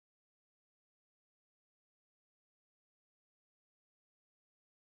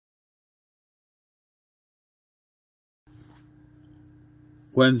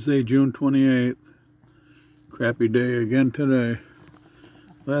Wednesday, June 28th. Crappy day again today.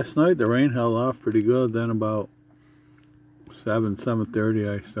 Last night the rain held off pretty good. Then about 7:30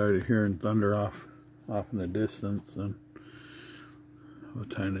 I started hearing thunder off in the distance. And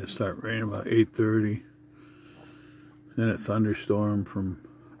what time did it start raining? About 8:30. Then it thunderstormed from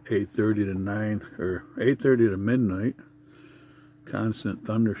 8:30 to 9, or 8:30 to midnight. Constant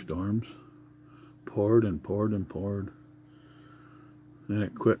thunderstorms. Poured and poured and poured. Then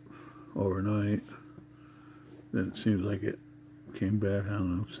it quit overnight. Then it seems like it came back, I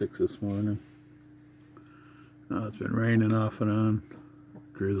don't know, 6 this morning. Now it's been raining off and on,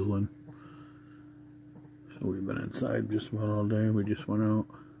 drizzling. So we've been inside just about all day. We just went out.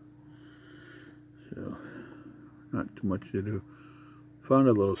 So, not too much to do. Found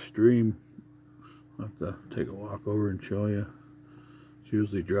a little stream. I'll have to take a walk over and show you. It's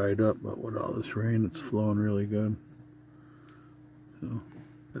usually dried up, but with all this rain, it's flowing really good. So,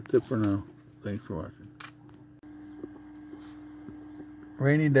 that's it for now. Thanks for watching.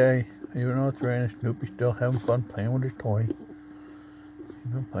 Rainy day. Even though it's raining, Snoopy's still having fun playing with his toy.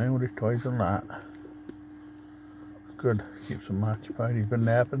 He's been playing with his toys a lot. Good. Keeps him occupied. He's been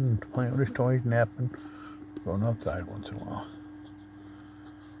napping, playing with his toys, napping, going outside once in a while.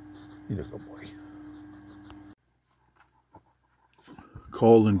 He's a good boy.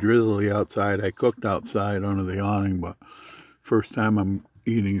 Cold and drizzly outside. I cooked outside under the awning, but first time I'm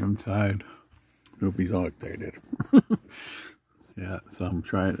eating inside. Snoopy's all excited. Yeah, so I'm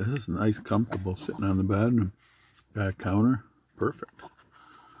trying. This is nice, comfortable, sitting on the bed and got a counter. Perfect.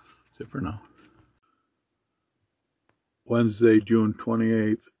 That's it for now. Wednesday, June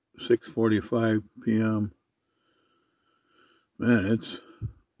 28th, 6:45 p.m. Man,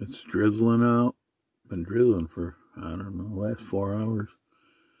 it's drizzling out. Been drizzling for, I don't know, the last 4 hours.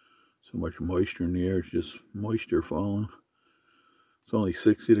 So much moisture in the air. It's just moisture falling. It's only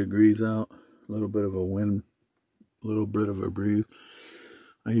 60 degrees out. A little bit of a wind. A little bit of a breeze.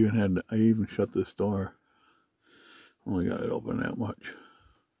 I even shut this door. Only got it open that much.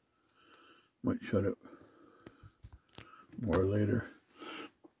 Might shut it more later.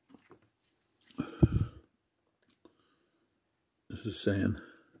 This is saying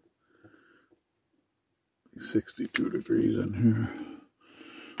 62 degrees in here.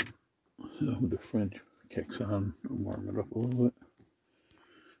 So the French kicks on, I'll warm it up a little bit.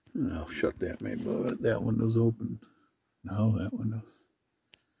 And I'll shut that maybe. That window's open. No, that window's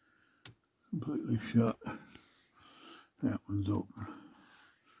completely shut. That one's open.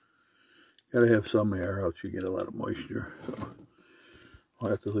 Gotta have some air, else you get a lot of moisture. So I'll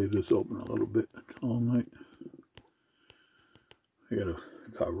have to leave this open a little bit all night. I gotta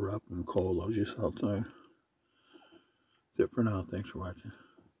cover up. I'm cold. I was just outside. That's it for now. Thanks for watching.